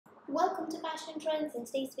Welcome to Fashion Trends. In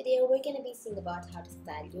today's video, we're going to be seeing about how to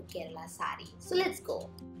style your Kerala saree. So let's go.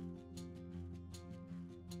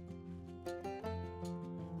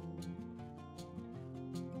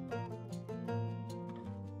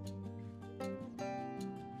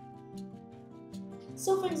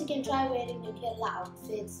 So friends, you can try wearing your Kerala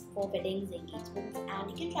outfits for weddings, engagements, and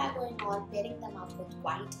you can try going on pairing them up with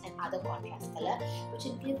white and other contrast color, which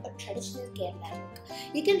will give a traditional Kerala look.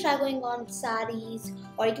 You can try going on with sarees,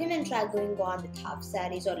 or you can even try going on with half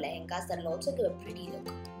sarees or lehengas that will also give a pretty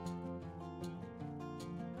look.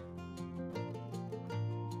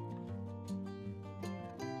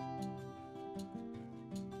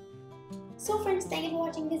 So friends, thank you for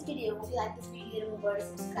watching this video. If you like this video, remember to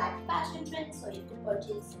subscribe to Fashion Trends so you can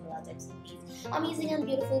purchase similar types of these amazing and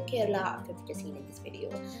beautiful Kerala outfits you've seen in this video.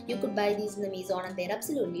 You could buy these on Amazon and they're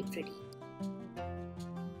absolutely pretty.